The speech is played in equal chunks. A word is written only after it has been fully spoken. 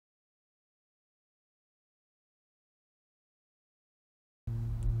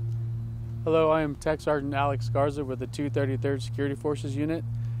Hello, I am Tech Sergeant Alex Garza with the 233rd Security Forces Unit.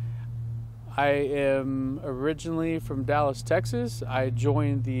 I am originally from Dallas, Texas. I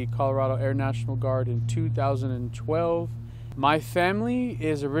joined the Colorado Air National Guard in 2012. My family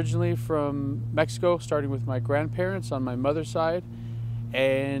is originally from Mexico, starting with my grandparents on my mother's side,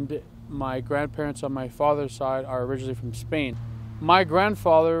 and my grandparents on my father's side are originally from Spain. My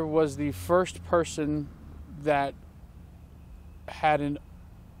grandfather was the first person that had an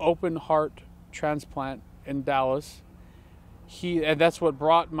open heart transplant in Dallas. And that's what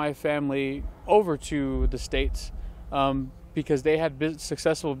brought my family over to the States, because they had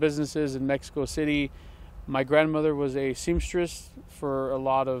successful businesses in Mexico City. My grandmother was a seamstress for a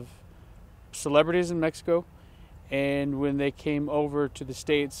lot of celebrities in Mexico, and when they came over to the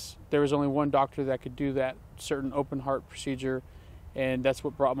States, there was only one doctor that could do that certain open heart procedure, and that's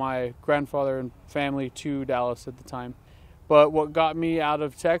what brought my grandfather and family to Dallas at the time. But what got me out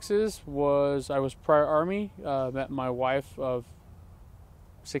of Texas was I was prior Army, met my wife of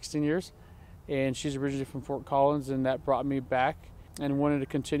 16 years, and she's originally from Fort Collins, and that brought me back and wanted to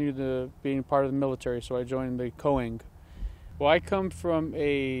continue being part of the military, so I joined the COING. Well, I come from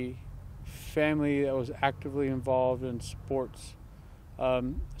a family that was actively involved in sports,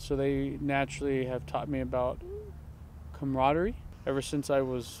 so they naturally have taught me about camaraderie. Ever since I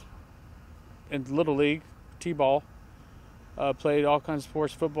was in Little League, T-ball, played all kinds of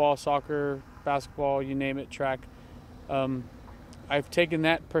sports, football, soccer, basketball, you name it, track. I've taken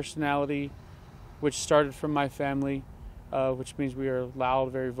that personality, which started from my family, which means we are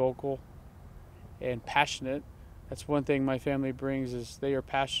loud, very vocal, and passionate. That's one thing my family brings, is they are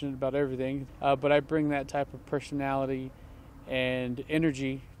passionate about everything. But I bring that type of personality and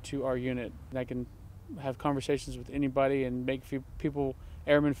energy to our unit. And I can have conversations with anybody and make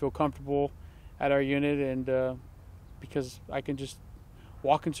airmen feel comfortable at our unit, and because I can just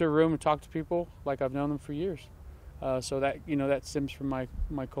walk into a room and talk to people like I've known them for years. So that stems from my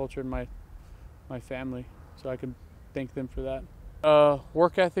culture and my family. So I can thank them for that.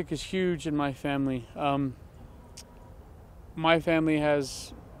 Work ethic is huge in my family. My family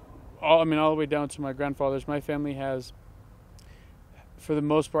has, all the way down to my grandfather's, my family has, for the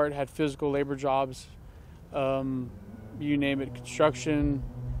most part, had physical labor jobs. You name it, construction,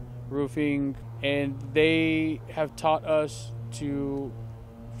 roofing, and they have taught us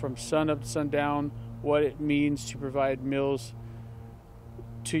from sun up to sundown, what it means to provide meals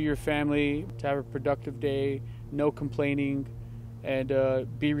to your family, to have a productive day, no complaining, and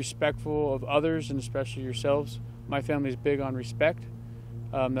be respectful of others, and especially yourselves. My family is big on respect.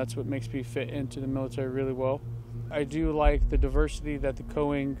 That's what makes me fit into the military really well. I do like the diversity that the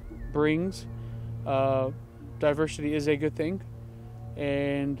COING brings. Diversity is a good thing,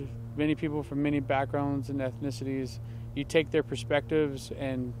 and many people from many backgrounds and ethnicities, you take their perspectives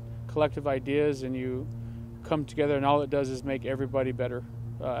and collective ideas and you come together, and all it does is make everybody better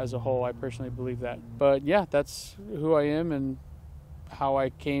as a whole. I personally believe that. But yeah, that's who I am and how I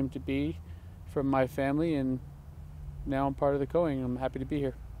came to be from my family, and now I'm part of the COING. I'm happy to be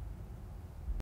here.